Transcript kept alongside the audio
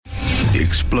The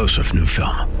explosive new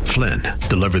film, Flynn,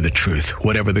 deliver the truth,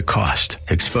 whatever the cost,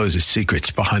 exposes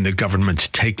secrets behind the government's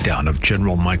takedown of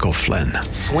General Michael Flynn.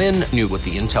 Flynn knew what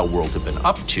the intel world had been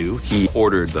up to. He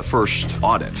ordered the first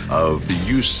audit of the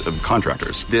use of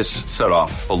contractors. This set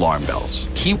off alarm bells.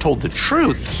 He told the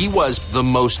truth. He was the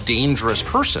most dangerous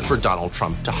person for Donald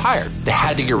Trump to hire. They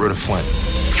had to get rid of Flynn.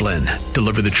 Flynn,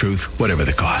 deliver the truth, whatever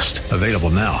the cost. Available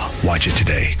now. Watch it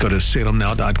today. Go to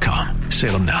salemnow.com.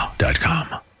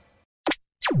 salemnow.com.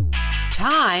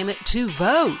 Time to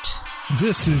vote.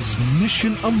 This is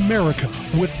Mission America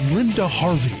with Linda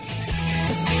Harvey.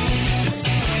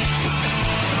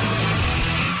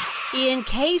 In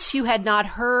case you had not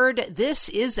heard, this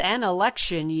is an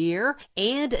election year,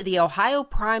 and the Ohio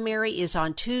primary is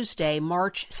on Tuesday,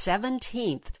 March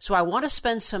 17th. So I want to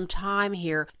spend some time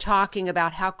here talking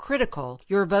about how critical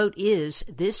your vote is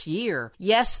this year.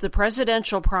 Yes, the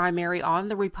presidential primary on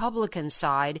the Republican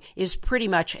side is pretty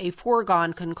much a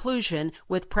foregone conclusion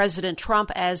with President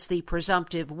Trump as the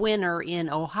presumptive winner in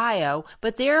Ohio,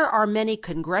 but there are many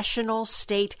congressional,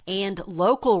 state, and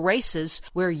local races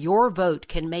where your vote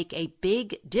can make a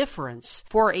big difference.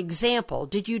 For example,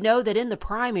 did you know that in the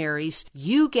primaries,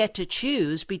 you get to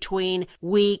choose between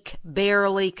weak,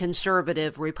 barely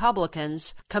conservative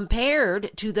Republicans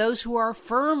compared to those who are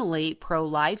firmly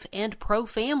pro-life and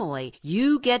pro-family?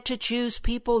 You get to choose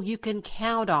people you can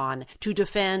count on to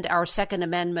defend our Second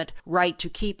Amendment right to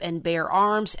keep and bear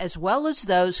arms, as well as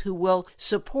those who will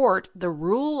support the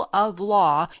rule of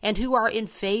law and who are in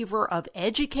favor of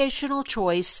educational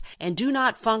choice and do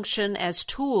not function as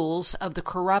tools of the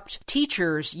corrupt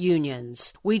teachers'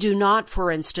 unions. We do not,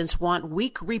 for instance, want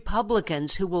weak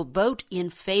Republicans who will vote in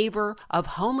favor of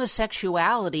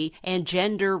homosexuality and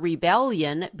gender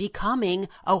rebellion becoming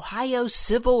Ohio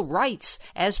civil rights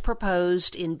as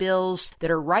proposed in bills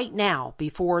that are right now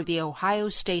before the Ohio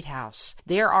State House.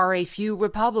 There are a few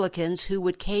Republicans who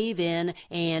would cave in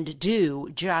and do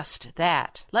just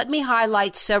that. Let me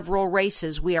highlight several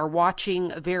races we are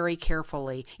watching very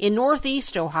carefully. In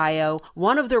Northeast Ohio,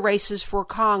 one of the races for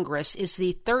Congress is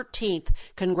the 13th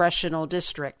Congressional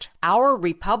District. Our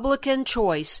Republican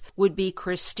choice would be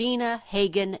Christina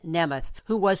Hagan Nemeth,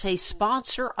 who was a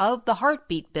sponsor of the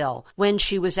Heartbeat Bill when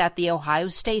she was at the Ohio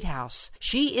State House.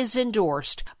 She is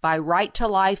endorsed by Right to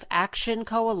Life Action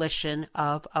Coalition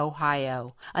of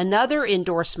Ohio. Another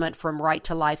endorsement from Right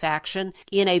to Life Action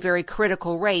in a very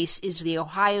critical race is the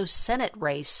Ohio Senate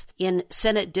race in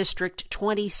Senate District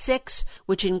 26,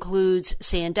 which includes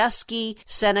Sandusky,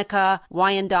 Seneca,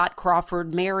 Wyandotte,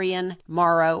 Crawford, Marion,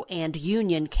 Morrow, and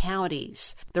Union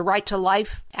counties. The Right to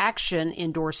Life Action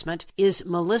endorsement is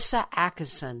Melissa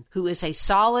Atkinson, who is a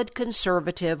solid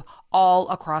conservative all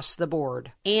across the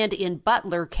board. And in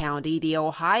Butler County, the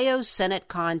Ohio Senate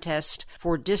contest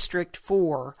for District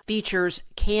 4 features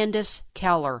Candace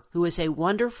Keller, who is a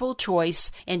wonderful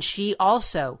choice, and she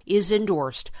also is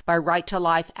endorsed by Right to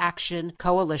Life Action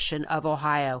Coalition of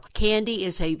Ohio. Candy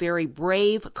is a very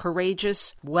brave,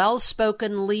 courageous,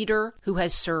 well-spoken leader who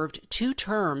has served 2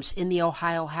 terms in the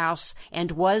Ohio House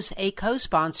and was a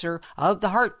co-sponsor of the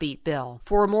Heartbeat Bill.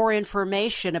 For more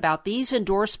information about these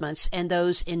endorsements and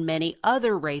those in many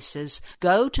other races,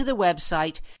 go to the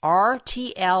website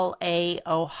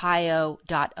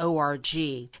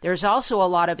rtlaohio.org. There's also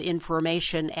a lot of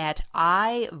information at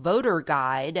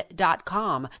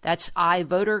iVoterGuide.com. That's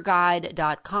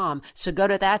iVoterGuide.com. So go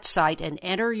to that site and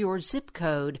enter your zip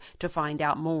code to find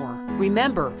out more.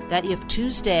 Remember that if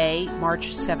Tuesday, March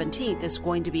 17th is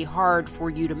going to be hard for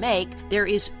you to make, there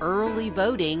is early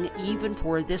voting even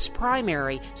for this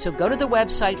primary. So go to the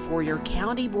website for your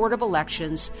County Board of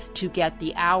Elections to get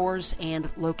the hours and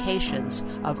locations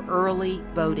of early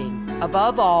voting.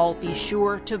 Above all, be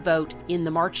sure to vote in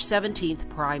the March 17th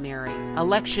primary.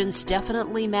 Elections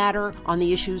definitely matter on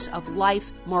the issues of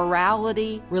life,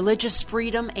 morality, religious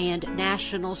freedom, and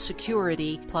national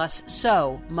security, plus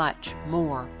so much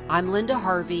more. I'm Linda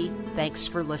Harvey. Thanks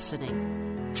for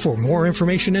listening. For more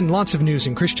information and lots of news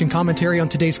and Christian commentary on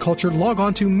today's culture, log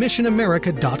on to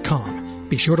missionamerica.com.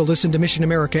 Be sure to listen to Mission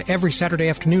America every Saturday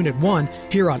afternoon at 1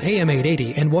 here on AM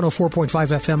 880 and 104.5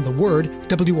 FM The Word,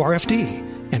 WRFD.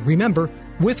 And remember,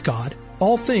 with God,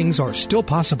 all things are still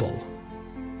possible.